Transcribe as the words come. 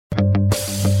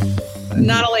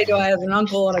not only do I have an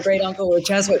uncle and a great uncle who were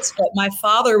Jesuits, but my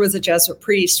father was a Jesuit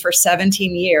priest for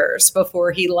 17 years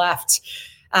before he left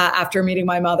after meeting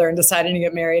my mother and deciding to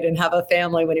get married and have a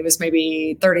family when he was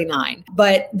maybe 39.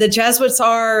 But the Jesuits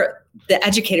are the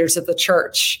educators of the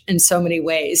church in so many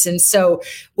ways. And so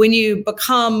when you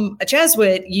become a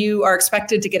Jesuit, you are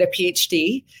expected to get a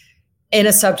PhD in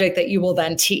a subject that you will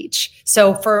then teach.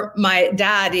 So for my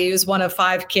dad, he was one of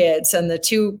 5 kids, and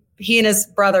he and his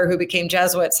brother, who became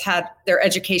Jesuits, had their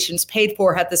educations paid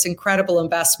for, had this incredible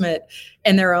investment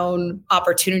in their own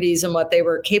opportunities and what they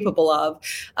were capable of.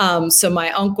 So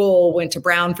my uncle went to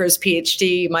Brown for his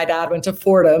PhD. My dad went to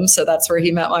Fordham. So that's where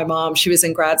he met my mom. She was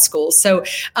in grad school. So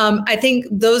I think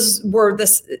those were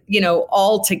this,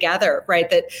 all together,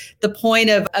 right? That the point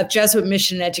of Jesuit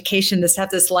mission and education is to have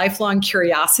this lifelong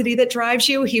curiosity that drives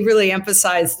you. He really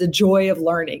emphasized the joy of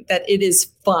learning, that it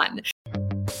is fun.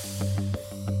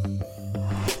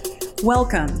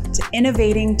 Welcome to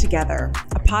Innovating Together,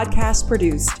 a podcast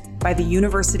produced by the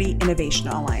University Innovation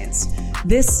Alliance.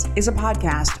 This is a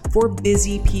podcast for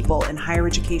busy people in higher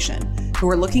education who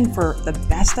are looking for the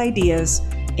best ideas,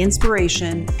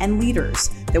 inspiration, and leaders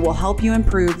that will help you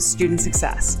improve student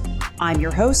success. I'm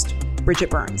your host,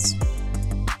 Bridget Burns.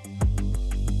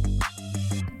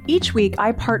 Each week,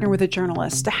 I partner with a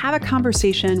journalist to have a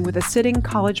conversation with a sitting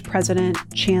college president,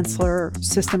 chancellor,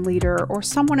 system leader, or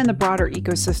someone in the broader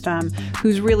ecosystem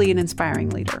who's really an inspiring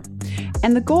leader.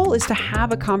 And the goal is to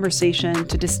have a conversation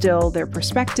to distill their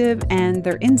perspective and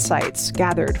their insights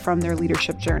gathered from their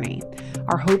leadership journey.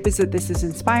 Our hope is that this is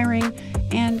inspiring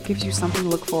and gives you something to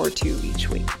look forward to each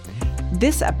week.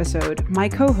 This episode, my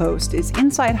co-host is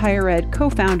Inside Higher Ed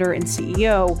co-founder and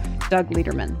CEO, Doug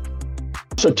Lederman.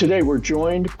 So today we're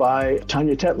joined by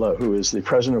Tania Tetlow, who is the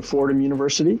president of Fordham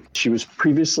University. She was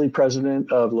previously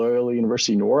president of Loyola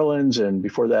University New Orleans, and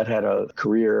before that had a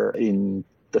career in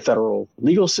the federal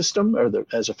legal system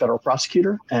as a federal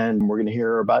prosecutor. And we're going to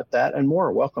hear about that and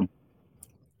more. Welcome.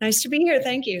 Nice to be here.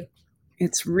 Thank you.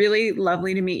 It's really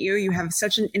lovely to meet you. You have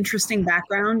such an interesting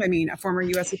background. I mean, a former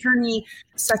U.S. attorney,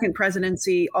 second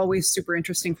presidency, always super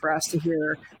interesting for us to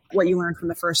hear what you learned from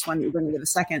the first one, you're going to the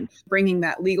second, bringing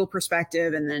that legal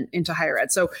perspective and then into higher ed.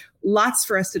 So lots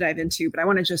for us to dive into, but I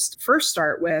want to just first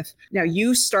start with, now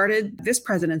you started this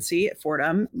presidency at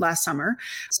Fordham last summer,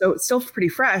 so it's still pretty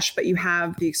fresh, but you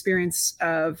have the experience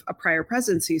of a prior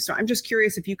presidency. So I'm just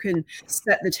curious if you can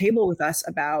set the table with us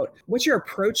about what's your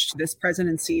approach to this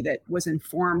presidency that was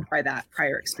informed by that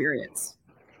prior experience.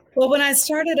 Well, when I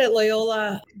started at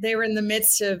Loyola, they were in the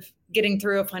midst of getting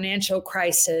through a financial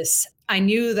crisis. I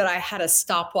knew that I had a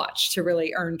stopwatch to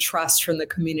really earn trust from the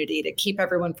community, to keep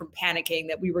everyone from panicking,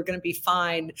 that we were going to be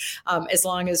fine as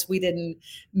long as we didn't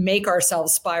make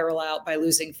ourselves spiral out by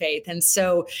losing faith. And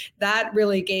so that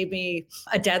really gave me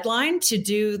a deadline to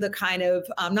do the kind of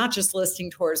not just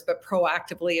listening tours, but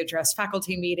proactively address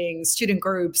faculty meetings, student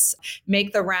groups,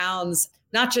 make the rounds,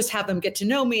 not just have them get to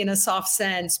know me in a soft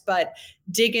sense, but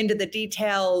dig into the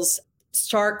details,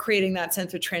 start creating that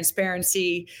sense of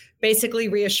transparency, basically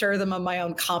reassure them of my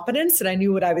own competence. And I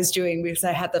knew what I was doing because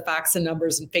I had the facts and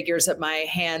numbers and figures at my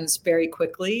hands very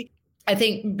quickly. I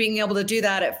think being able to do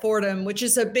that at Fordham, which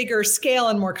is a bigger scale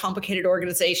and more complicated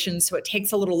organization, so it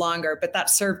takes a little longer, but that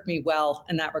served me well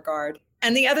in that regard.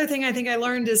 And the other thing I think I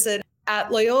learned is that at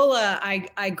Loyola,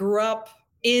 I grew up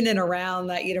in and around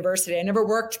that university. I never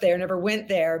worked there, never went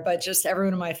there, but just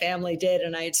everyone in my family did.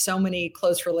 And I had so many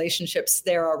close relationships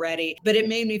there already. But it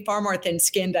made me far more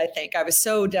thin-skinned, I think. I was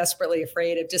so desperately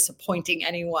afraid of disappointing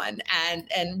anyone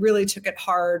and really took it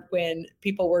hard when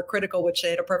people were critical, which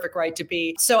they had a perfect right to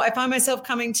be. So I find myself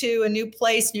coming to a new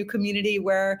place, new community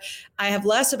where I have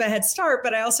less of a head start,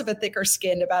 but I also have a thicker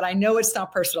skin about, I know it's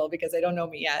not personal because they don't know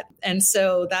me yet. And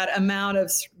so that amount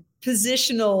of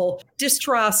positional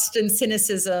distrust and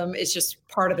cynicism is just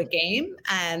part of the game,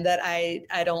 and that I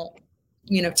don't,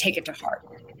 take it to heart.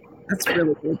 That's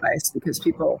really good advice, because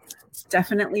people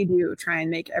definitely do try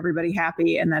and make everybody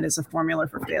happy, and that is a formula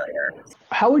for failure.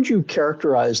 How would you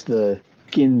characterize the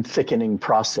skin thickening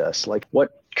process? Like,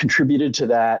 what contributed to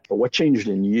that, or what changed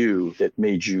in you that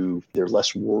made you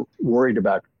less worried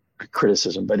about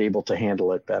criticism, but able to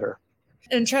handle it better?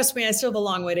 And trust me, I still have a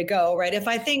long way to go, right? If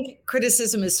I think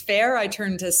criticism is fair, I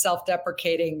turn to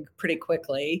self-deprecating pretty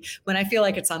quickly. When I feel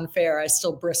like it's unfair, I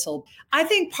still bristle. I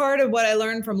think part of what I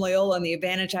learned from Loyola and the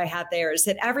advantage I had there is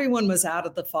that everyone was out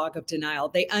of the fog of denial.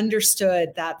 They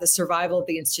understood that the survival of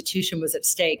the institution was at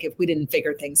stake if we didn't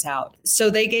figure things out. So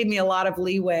they gave me a lot of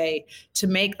leeway to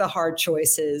make the hard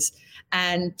choices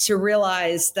and to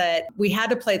realize that we had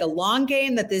to play the long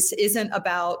game, that this isn't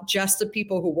about just the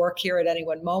people who work here at any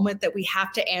one moment, that we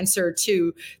have to answer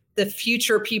to the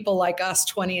future people like us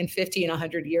 20 and 50 and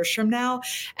 100 years from now.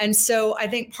 And so I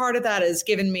think part of that has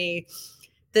given me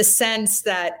the sense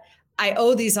that I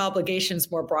owe these obligations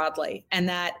more broadly, and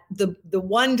that the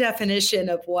one definition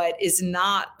of what is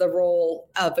not the role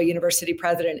of a university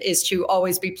president is to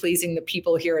always be pleasing the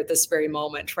people here at this very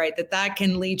moment, right? That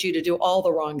can lead you to do all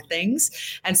the wrong things.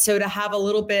 And so to have a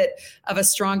little bit of a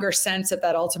stronger sense of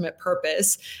that ultimate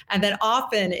purpose. And then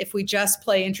often if we just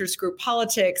play interest group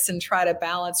politics and try to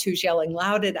balance who's yelling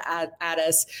loud at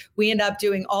us, we end up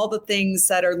doing all the things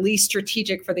that are least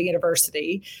strategic for the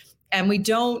university. And we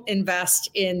don't invest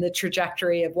in the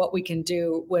trajectory of what we can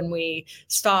do when we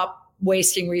stop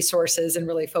wasting resources and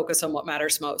really focus on what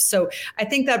matters most. So I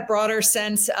think that broader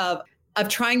sense of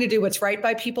trying to do what's right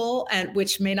by people, and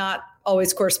which may not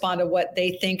always correspond to what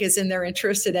they think is in their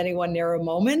interest at any one narrow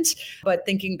moment, but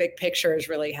thinking big picture has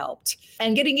really helped.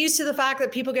 And getting used to the fact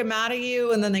that people get mad at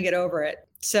you and then they get over it.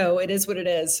 So it is what it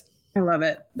is. I love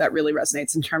it. That really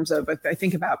resonates in terms of, if I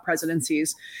think about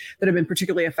presidencies that have been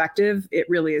particularly effective, it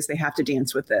really is they have to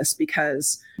dance with this,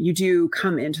 because you do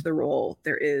come into the role.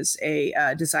 There is a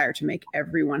desire to make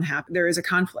everyone happy. There is a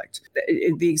conflict.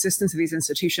 The existence of these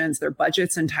institutions, their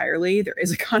budgets entirely, there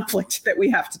is a conflict that we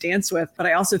have to dance with. But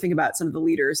I also think about some of the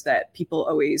leaders that people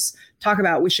always talk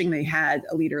about, wishing they had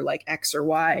a leader like X or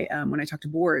Y when I talk to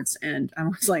boards. And I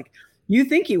was like, you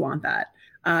think you want that?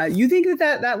 You think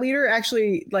that leader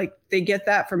actually, like, they get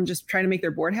that from just trying to make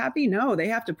their board happy? No, they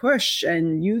have to push.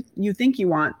 And you think you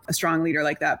want a strong leader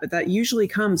like that, but that usually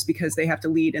comes because they have to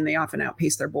lead, and they often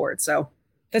outpace their board. So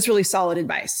that's really solid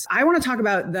advice. I want to talk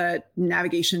about the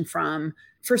navigation from,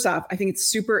 first off, I think it's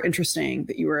super interesting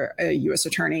that you were a U.S.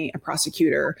 attorney, a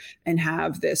prosecutor, and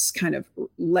have this kind of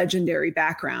legendary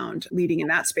background leading in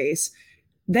that space.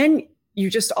 Then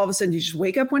you just all of a sudden, you just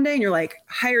wake up one day and you're like,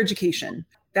 higher education.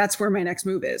 That's where my next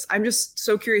move is. I'm just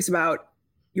so curious about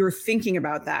your thinking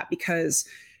about that, because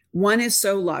one is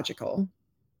so logical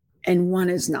and one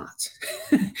is not.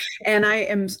 and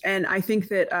I think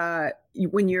that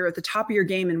when you're at the top of your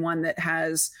game in one that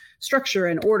has structure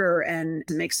and order and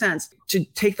makes sense, to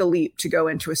take the leap to go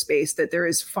into a space that there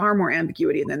is far more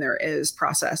ambiguity than there is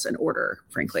process and order,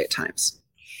 frankly, at times.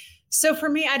 So for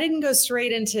me, I didn't go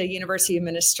straight into university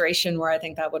administration, where I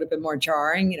think that would have been more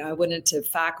jarring. I went into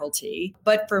faculty.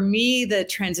 But for me, the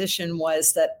transition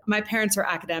was that my parents are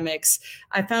academics.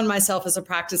 I found myself as a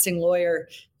practicing lawyer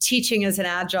teaching as an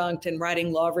adjunct and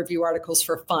writing law review articles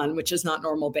for fun, which is not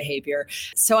normal behavior.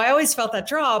 So I always felt that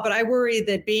draw, but I worried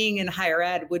that being in higher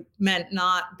ed meant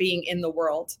not being in the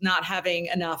world, not having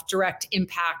enough direct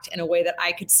impact in a way that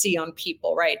I could see on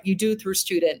people, right? You do through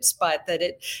students, but that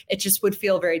it just would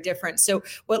feel very different. So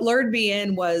what lured me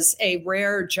in was a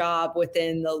rare job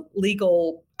within the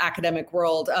legal academic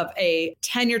world of a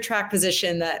tenure track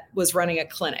position that was running a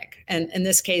clinic. And in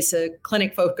this case, a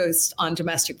clinic focused on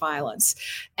domestic violence.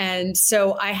 And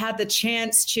so I had the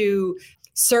chance to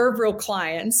serve real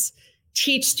clients,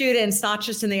 teach students, not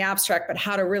just in the abstract, but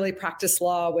how to really practice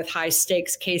law with high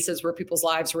stakes cases where people's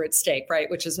lives were at stake,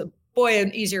 right? Which is an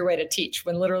easier way to teach,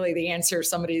 when literally the answer,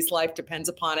 somebody's life depends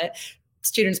upon it.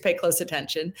 Students pay close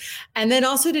attention. And then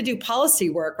also to do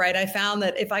policy work, right? I found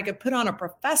that if I could put on a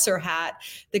professor hat,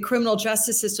 the criminal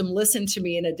justice system listened to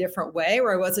me in a different way,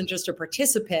 where I wasn't just a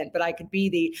participant, but I could be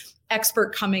the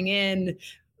expert coming in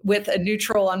with a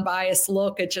neutral, unbiased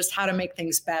look at just how to make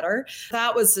things better.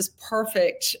 That was this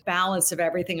perfect balance of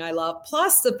everything I love,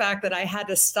 plus the fact that I had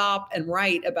to stop and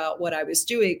write about what I was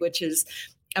doing, which is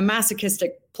a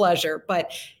masochistic pleasure.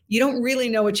 But you don't really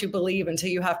know what you believe until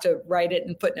you have to write it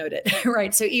and footnote it,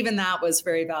 right? So even that was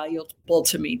very valuable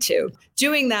to me too,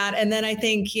 doing that. And then I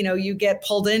think, you get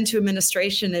pulled into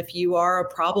administration if you are a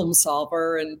problem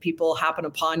solver and people happen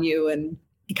upon you, and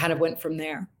you kind of went from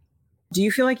there. Do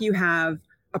you feel like you have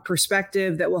a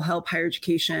perspective that will help higher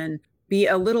education be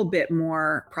a little bit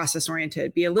more process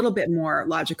oriented, be a little bit more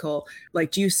logical?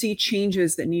 Like, do you see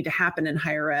changes that need to happen in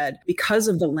higher ed because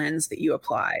of the lens that you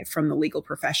apply from the legal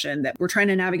profession, that we're trying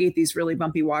to navigate these really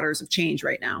bumpy waters of change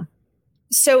right now?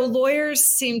 So lawyers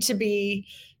seem to be,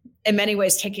 in many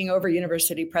ways, taking over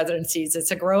university presidencies.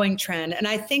 It's a growing trend. And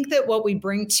I think that what we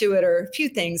bring to it are a few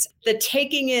things: the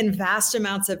taking in vast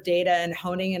amounts of data and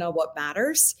honing in on what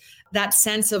matters, that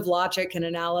sense of logic and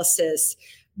analysis,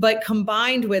 But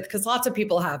combined with, because lots of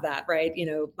people have that, right?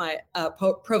 My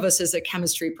provost is a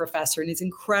chemistry professor and he's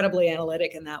incredibly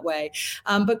analytic in that way.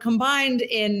 But combined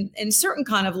in certain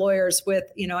kind of lawyers with,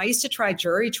 I used to try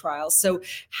jury trials. So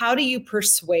how do you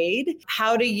persuade?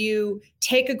 How do you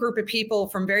take a group of people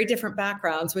from very different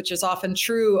backgrounds, which is often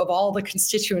true of all the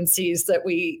constituencies that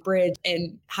we bridge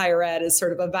in higher ed, is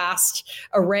sort of a vast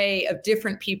array of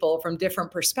different people from different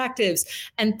perspectives,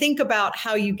 and think about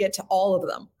how you get to all of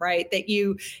them, right?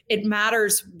 It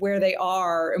matters where they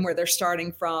are and where they're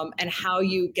starting from and how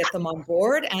you get them on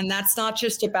board. And that's not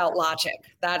just about logic.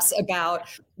 That's about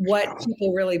what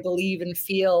people really believe and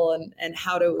feel and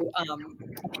how to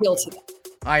appeal to them.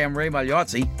 Hi, I'm Ray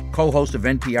Magliozzi, co-host of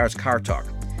NPR's Car Talk.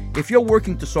 If you're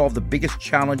working to solve the biggest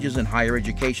challenges in higher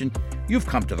education, you've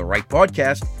come to the right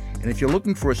podcast. And if you're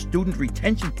looking for a student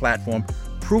retention platform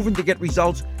proven to get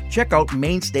results, check out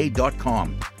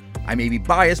mainstay.com. I may be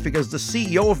biased because the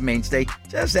CEO of Mainstay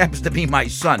just happens to be my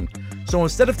son. So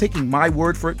instead of taking my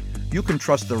word for it, you can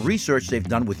trust the research they've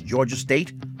done with Georgia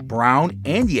State, Brown,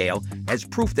 and Yale as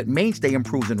proof that Mainstay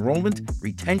improves enrollment,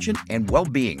 retention, and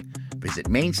well-being. Visit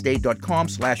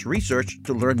mainstay.com/research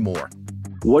to learn more.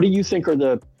 What do you think are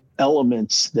the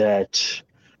elements that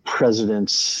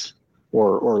presidents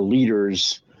or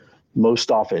leaders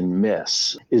most often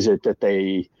miss? Is it that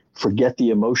they forget the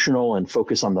emotional and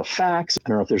focus on the facts? I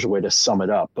don't know if there's a way to sum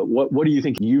it up, but what do you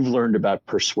think you've learned about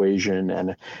persuasion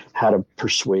and how to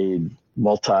persuade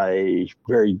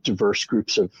very diverse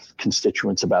groups of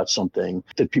constituents about something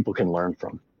that people can learn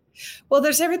from? Well,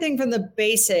 there's everything from the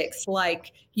basics,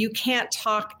 like you can't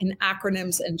talk in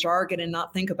acronyms and jargon and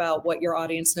not think about what your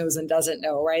audience knows and doesn't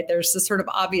know, right? There's the sort of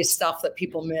obvious stuff that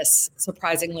people miss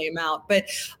surprisingly amount, but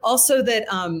also that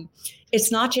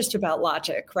it's not just about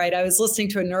logic, right? I was listening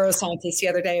to a neuroscientist the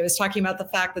other day. I was talking about the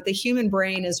fact that the human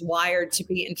brain is wired to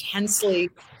be intensely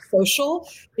social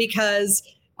because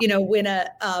when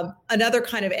another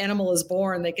kind of animal is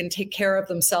born, they can take care of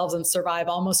themselves and survive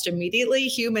almost immediately.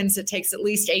 Humans, it takes at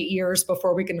least 8 years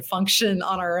before we can function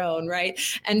on our own, right?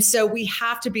 And so we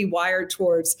have to be wired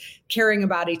towards caring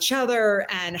about each other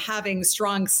and having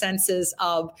strong senses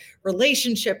of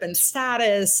relationship and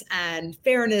status and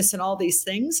fairness and all these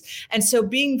things. And so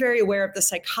being very aware of the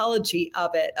psychology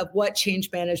of it, of what change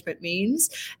management means.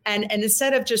 And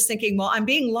instead of just thinking, well, I'm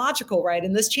being logical, right?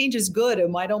 And this change is good.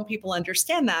 And why don't people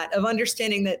understand that? Of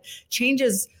understanding that change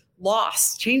is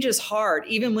loss. Change is hard,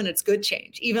 even when it's good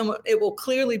change, even when it will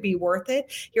clearly be worth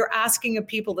it. You're asking of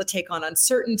people to take on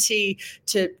uncertainty,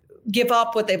 to give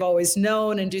up what they've always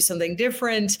known and do something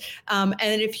different. And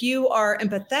if you are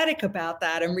empathetic about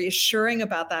that and reassuring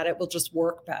about that, it will just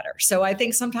work better. So I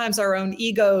think sometimes our own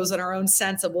egos and our own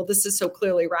sense of, well, this is so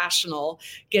clearly rational,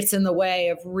 gets in the way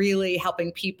of really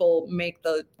helping people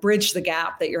bridge the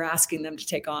gap that you're asking them to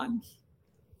take on.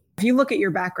 If you look at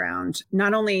your background,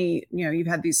 not only, you've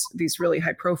had these really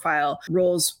high profile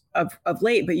roles of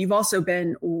late, but you've also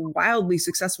been wildly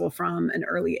successful from an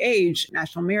early age.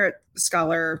 National Merit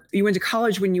Scholar. You went to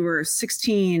college when you were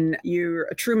 16. You're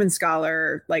a Truman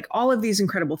Scholar, like all of these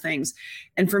incredible things.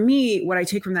 And for me, what I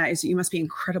take from that is that you must be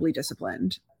incredibly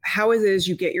disciplined. How it is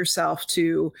you get yourself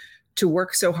to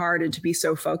work so hard and to be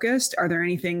so focused? Are there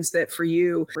any things that for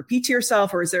you repeat to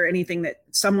yourself, or is there anything that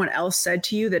someone else said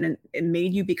to you that it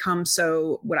made you become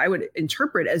so, what I would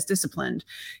interpret as disciplined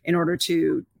in order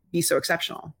to be so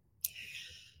exceptional?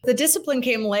 The discipline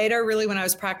came later, really, when I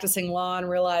was practicing law and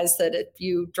realized that if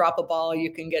you drop a ball,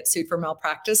 you can get sued for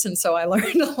malpractice. And so I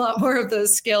learned a lot more of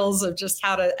those skills of just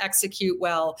how to execute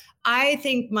well. I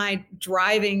think my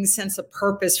driving sense of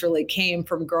purpose really came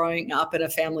from growing up in a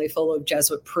family full of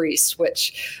Jesuit priests,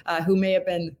 who may have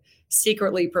been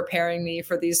secretly preparing me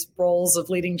for these roles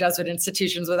of leading Jesuit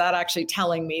institutions without actually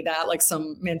telling me that, like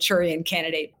some Manchurian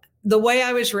candidate. The way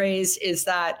I was raised is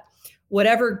that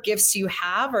whatever gifts you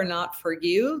have are not for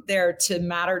you. They're to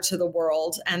matter to the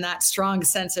world, and that strong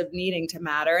sense of needing to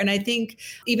matter. And I think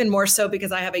even more so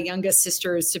because I have a youngest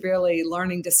sister who's severely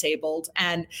learning disabled,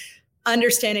 and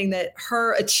understanding that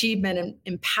her achievement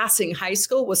in passing high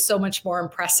school was so much more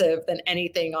impressive than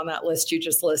anything on that list you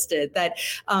just listed, that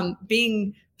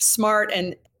being smart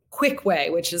and quick way,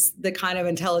 which is the kind of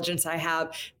intelligence I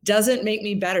have, doesn't make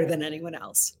me better than anyone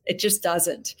else. It just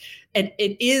doesn't. And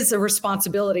it is a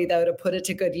responsibility, though, to put it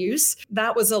to good use.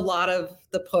 That was a lot of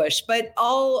the push, but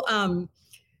all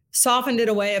softened in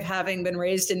a way of having been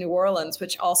raised in New Orleans,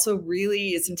 which also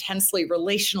really is intensely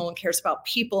relational and cares about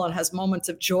people and has moments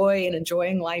of joy and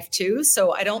enjoying life too.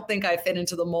 So I don't think I fit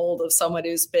into the mold of someone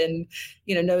who's been,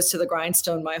 nose to the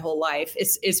grindstone my whole life.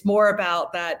 It's more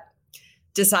about that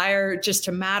desire just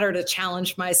to matter, to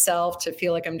challenge myself, to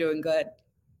feel like I'm doing good.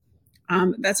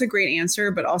 That's a great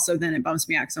answer, but also then it bumps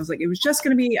me out because I was like, it was just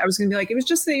going to be like, it was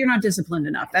just that you're not disciplined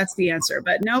enough. That's the answer.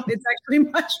 But nope, it's actually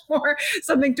much more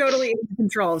something totally in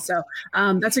control. So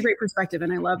that's a great perspective.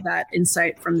 And I love that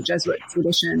insight from the Jesuit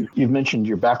tradition. You've mentioned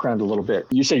your background a little bit.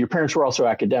 You say your parents were also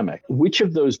academic. Which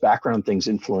of those background things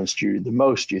influenced you the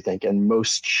most, do you think, and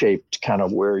most shaped kind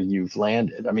of where you've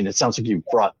landed? I mean, it sounds like you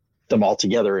brought them all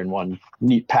together in one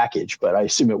neat package, but I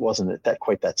assume it wasn't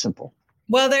quite that simple.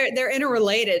 Well, they're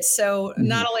interrelated. So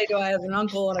not only do I have an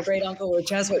uncle and a great uncle who were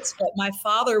Jesuits, but my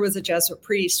father was a Jesuit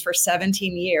priest for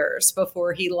 17 years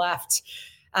before he left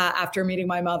after meeting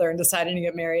my mother and deciding to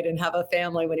get married and have a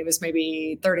family when he was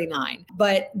maybe 39.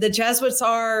 But the Jesuits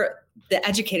are the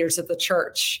educators of the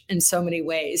church in so many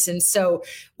ways. And so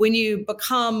when you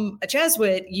become a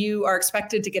Jesuit, you are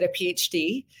expected to get a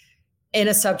PhD in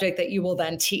a subject that you will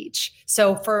then teach.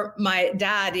 So for my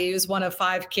dad, he was one of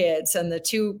 5 kids, and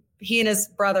he and his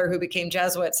brother, who became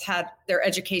Jesuits, had their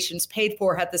educations paid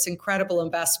for, had this incredible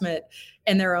investment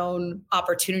in their own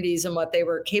opportunities and what they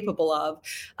were capable of.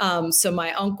 So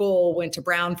my uncle went to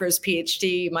Brown for his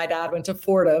PhD. My dad went to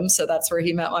Fordham. So that's where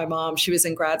he met my mom. She was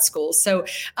in grad school. So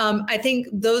I think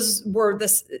those were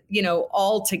this,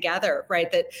 all together,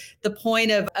 right? That the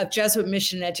point of Jesuit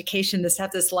mission and education is to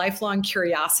have this lifelong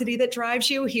curiosity that drives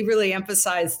you. He really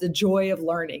emphasized the joy of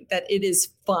learning, that it is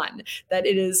fun, that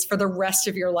it is for the rest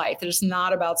of your life. It is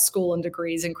not about school and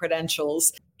degrees and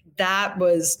credentials. That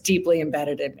was deeply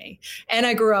embedded in me. And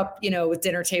I grew up, with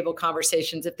dinner table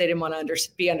conversations. If they didn't want to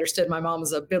be understood, my mom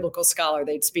was a biblical scholar.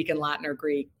 They'd speak in Latin or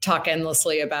Greek, talk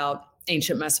endlessly about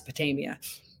ancient Mesopotamia.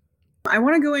 I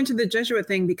want to go into the Jesuit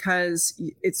thing because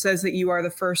it says that you are the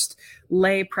first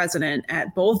lay president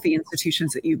at both the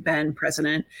institutions that you've been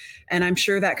president. And I'm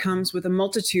sure that comes with a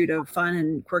multitude of fun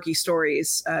and quirky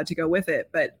stories to go with it.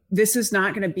 But this is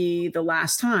not going to be the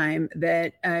last time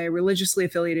that a religiously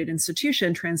affiliated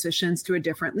institution transitions to a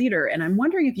different leader. And I'm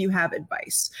wondering if you have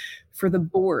advice for the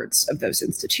boards of those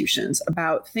institutions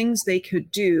about things they could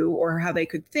do or how they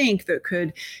could think that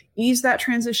could ease that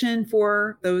transition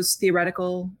for those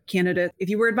theoretical candidates. If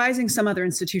you were advising some other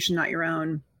institution, not your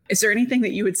own, is there anything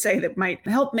that you would say that might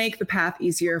help make the path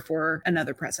easier for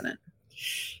another president?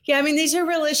 Yeah, I mean, these are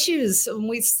real issues.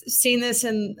 We've seen this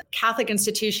in Catholic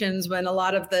institutions when a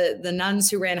lot of the nuns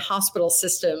who ran hospital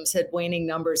systems had waning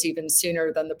numbers even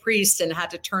sooner than the priests and had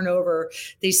to turn over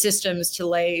these systems to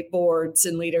lay boards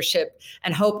and leadership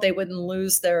and hope they wouldn't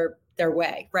lose their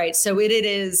way, right? So it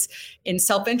is in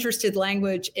self-interested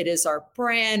language. It is our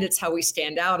brand. It's how we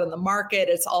stand out in the market.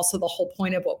 It's also the whole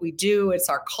point of what we do. It's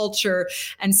our culture.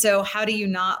 And so how do you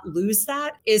not lose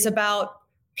that is about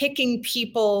picking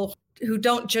people who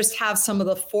don't just have some of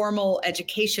the formal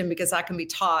education, because that can be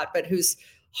taught, but whose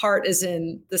heart is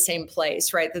in the same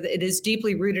place, right? That it is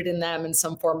deeply rooted in them in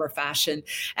some form or fashion.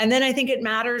 And then I think it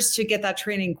matters to get that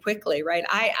training quickly, right?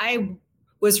 I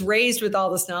was raised with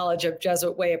all this knowledge of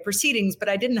Jesuit way of proceedings, but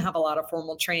I didn't have a lot of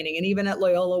formal training. And even at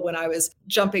Loyola, when I was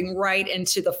jumping right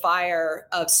into the fire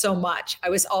of so much,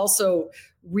 I was also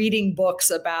reading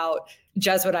books about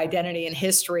Jesuit identity and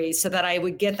history so that I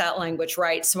would get that language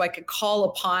right, so I could call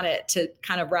upon it to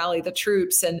kind of rally the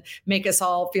troops and make us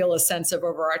all feel a sense of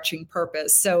overarching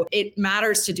purpose. So it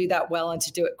matters to do that well and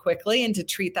to do it quickly and to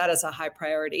treat that as a high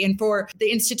priority. And for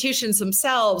the institutions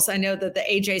themselves, I know that the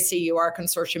AJCUR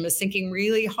consortium is thinking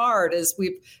really hard as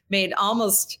we've made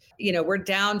almost, we're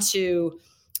down to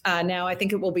now, I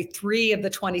think it will be 3 of the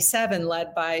 27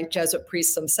 led by Jesuit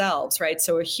priests themselves, right?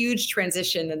 So a huge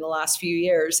transition in the last few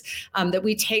years that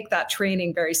we take that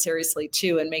training very seriously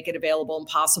too and make it available and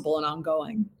possible and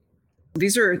ongoing.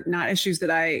 These are not issues that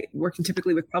I, working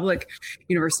typically with public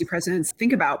university presidents,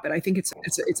 think about, but I think it's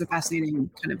a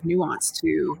fascinating kind of nuance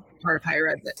to part of higher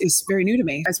ed that is very new to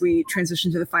me. As we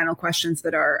transition to the final questions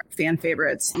that are fan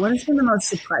favorites, what has been the most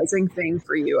surprising thing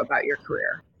for you about your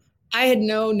career? I had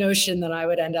no notion that I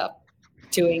would end up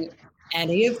doing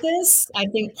any of this. I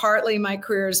think partly my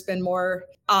career has been more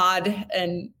odd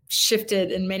and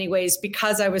shifted in many ways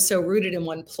because I was so rooted in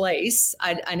one place.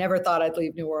 I never thought I'd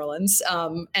leave New Orleans.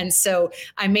 And so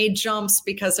I made jumps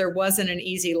because there wasn't an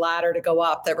easy ladder to go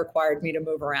up that required me to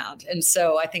move around. And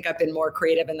so I think I've been more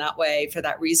creative in that way for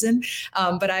that reason.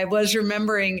 But I was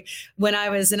remembering when I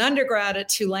was an undergrad at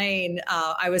Tulane,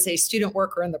 I was a student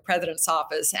worker in the president's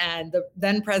office. And the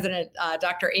then president,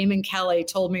 Dr. Eamon Kelly,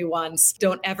 told me once,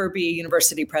 don't ever be a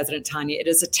university president, Tania. It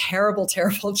is a terrible,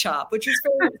 terrible job, which is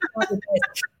very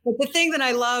But the thing that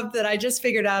I love that I just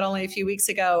figured out only a few weeks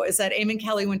ago is that Eamon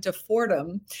Kelly went to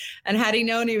Fordham, and had he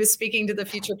known he was speaking to the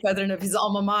future president of his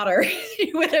alma mater,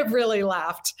 he would have really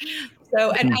laughed.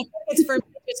 So, and I think it's for me,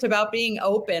 it's about being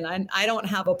open. I don't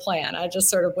have a plan. I just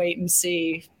sort of wait and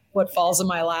see what falls in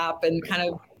my lap and kind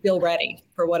of feel ready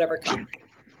for whatever comes.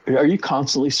 Are you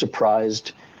constantly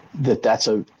surprised that that's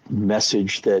a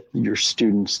message that your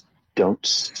students don't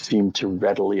seem to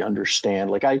readily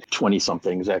understand? Like 20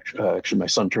 somethings, actually my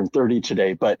son turned 30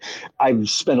 today, but I've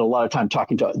spent a lot of time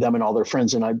talking to them and all their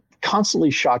friends, and I'm constantly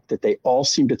shocked that they all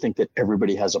seem to think that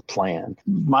everybody has a plan.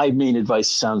 My main advice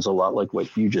sounds a lot like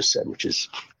what you just said, which is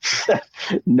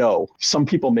no. Some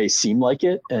people may seem like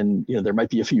it, and there might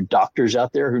be a few doctors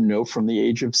out there who know from the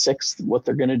age of 6 what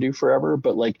they're going to do forever,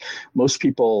 but like most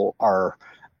people are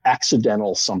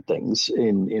accidental somethings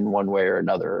in one way or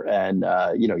another. And,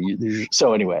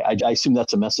 so anyway, I assume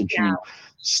that's a message you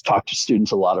talk to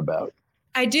students a lot about.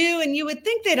 I do. And you would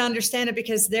think they'd understand it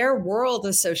because their world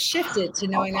is so shifted to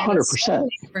knowing there 100%. are so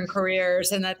many different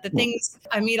careers, and that the things,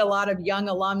 I meet a lot of young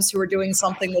alums who are doing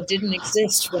something that didn't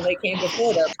exist when they came to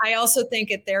Fordham. I also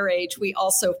think at their age, we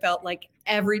also felt like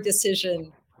every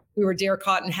decision we were deer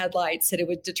caught in headlights, that it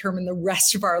would determine the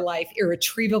rest of our life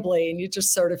irretrievably. And you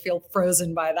just sort of feel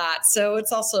frozen by that. So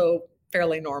it's also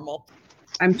fairly normal.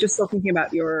 I'm just still thinking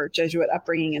about your Jesuit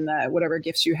upbringing and the whatever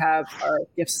gifts you have are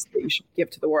gifts that you should give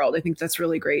to the world. I think that's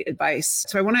really great advice.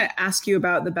 So I want to ask you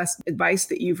about the best advice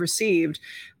that you've received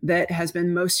that has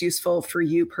been most useful for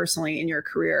you personally in your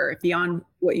career. Beyond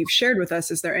what you've shared with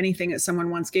us, is there anything that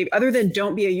someone once gave, other than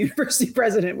don't be a university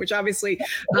president, which obviously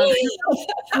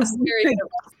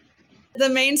the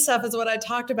main stuff is what I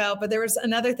talked about, but there was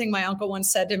another thing my uncle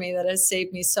once said to me that has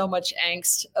saved me so much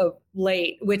angst of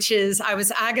late, which is I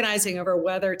was agonizing over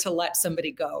whether to let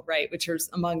somebody go, right? Which is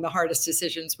among the hardest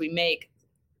decisions we make,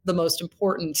 the most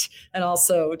important and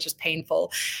also just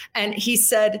painful. And he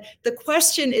said, the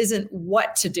question isn't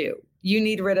what to do. You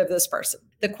need rid of this person.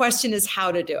 The question is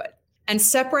how to do it. And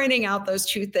separating out those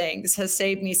two things has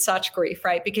saved me such grief,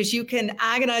 right? Because you can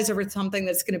agonize over something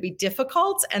that's going to be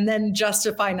difficult and then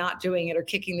justify not doing it or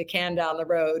kicking the can down the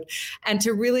road. And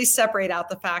to really separate out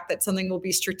the fact that something will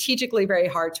be strategically very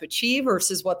hard to achieve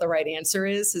versus what the right answer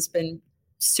is has been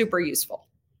super useful.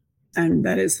 And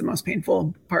that is the most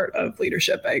painful part of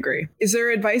leadership. I agree. Is there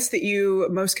advice that you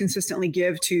most consistently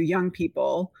give to young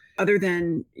people other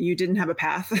than you didn't have a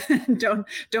path?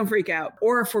 don't freak out.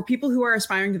 Or for people who are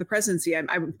aspiring to the presidency,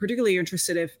 I'm particularly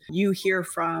interested if you hear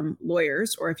from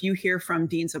lawyers or if you hear from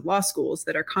deans of law schools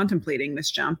that are contemplating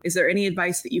this jump. Is there any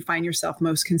advice that you find yourself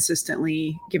most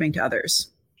consistently giving to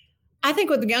others? I think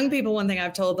with young people, one thing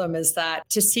I've told them is that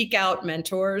to seek out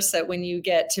mentors, that when you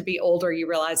get to be older, you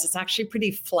realize it's actually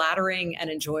pretty flattering and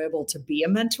enjoyable to be a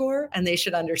mentor, and they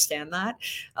should understand that.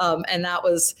 And that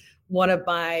was one of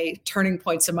my turning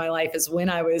points in my life is when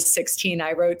I was 16,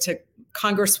 I wrote to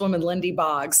Congresswoman Lindy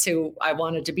Boggs, who I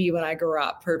wanted to be when I grew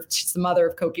up. She's the mother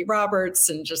of Cokie Roberts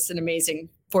and just an amazing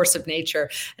force of nature,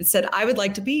 and said, I would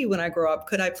like to be you when I grow up.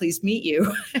 Could I please meet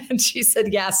you? And she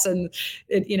said yes. And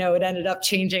it ended up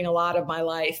changing a lot of my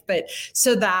life. But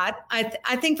so that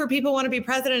I think for people who want to be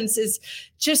presidents is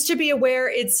just to be aware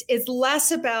it's less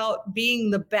about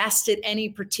being the best at any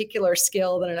particular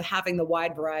skill than having the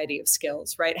wide variety of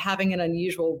skills, right? Having an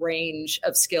unusual range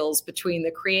of skills between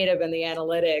the creative and the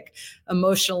analytic,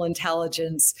 emotional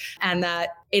intelligence, and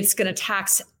that it's going to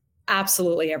tax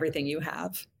absolutely everything you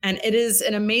have. And it is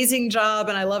an amazing job,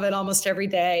 and I love it almost every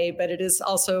day, but it is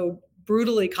also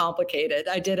brutally complicated.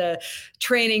 I did a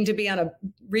training to be on a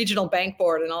regional bank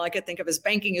board, and all I could think of is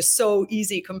banking is so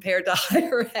easy compared to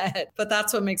higher ed, but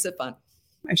that's what makes it fun.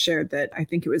 I shared that I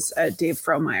think it was Dave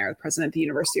Frohmeyer, the president of the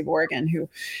University of Oregon, who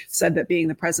said that being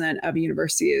the president of a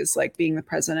university is like being the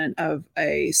president of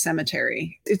a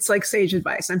cemetery. It's like sage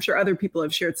advice. I'm sure other people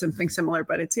have shared something similar,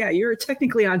 but it's, you're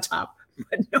technically on top,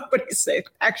 but nobody's safe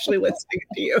actually listening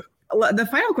to you. The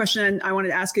final question I wanted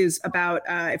to ask is about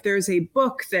if there's a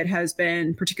book that has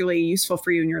been particularly useful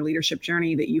for you in your leadership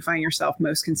journey that you find yourself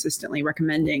most consistently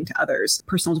recommending to others,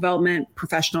 personal development,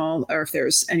 professional, or if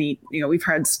there's any, we've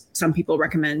heard some people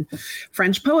recommend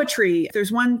French poetry. If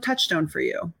there's one touchstone for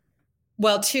you.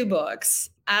 Well, 2 books.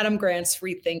 Adam Grant's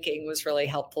Rethinking was really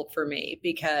helpful for me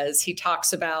because he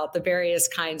talks about the various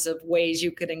kinds of ways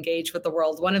you could engage with the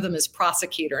world. One of them is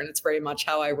prosecutor, and it's very much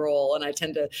how I roll. And I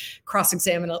tend to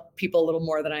cross-examine people a little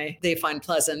more than they find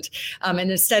pleasant. And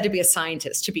instead to be a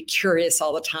scientist, to be curious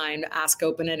all the time, to ask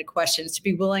open-ended questions, to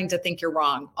be willing to think you're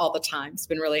wrong all the time. It's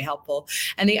been really helpful.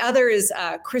 And the other is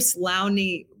Chris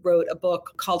Lowney wrote a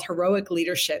book called Heroic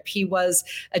Leadership. He was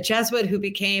a Jesuit who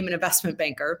became an investment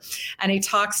banker, and he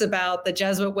talks about the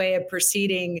Jesuit way of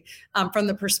proceeding from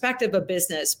the perspective of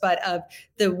business, but of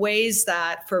the ways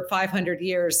that for 500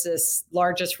 years, this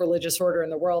largest religious order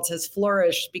in the world has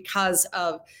flourished because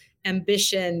of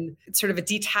ambition, sort of a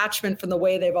detachment from the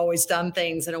way they've always done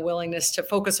things, and a willingness to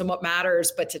focus on what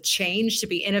matters, but to change, to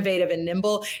be innovative and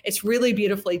nimble. It's really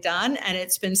beautifully done. And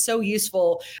it's been so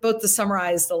useful both to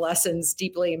summarize the lessons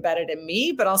deeply embedded in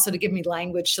me, but also to give me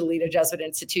language to lead a Jesuit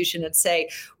institution and say,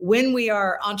 when we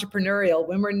are entrepreneurial,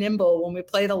 when we're nimble, when we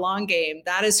play the long game,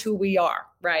 that is who we are,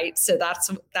 right? So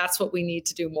that's what we need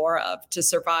to do more of to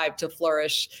survive, to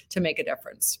flourish, to make a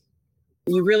difference.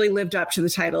 You really lived up to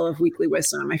the title of Weekly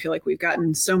Wisdom. I feel like we've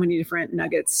gotten so many different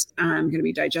nuggets I'm going to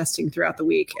be digesting throughout the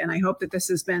week. And I hope that this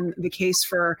has been the case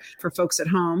for folks at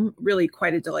home. Really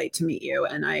quite a delight to meet you.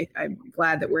 And I'm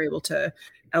glad that we're able to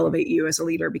elevate you as a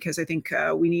leader, because I think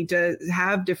we need to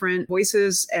have different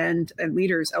voices and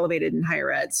leaders elevated in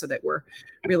higher ed so that we're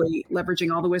really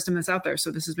leveraging all the wisdom that's out there. So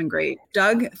this has been great.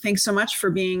 Doug, thanks so much for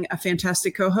being a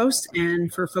fantastic co-host.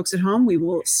 And for folks at home, we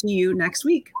will see you next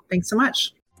week. Thanks so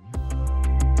much.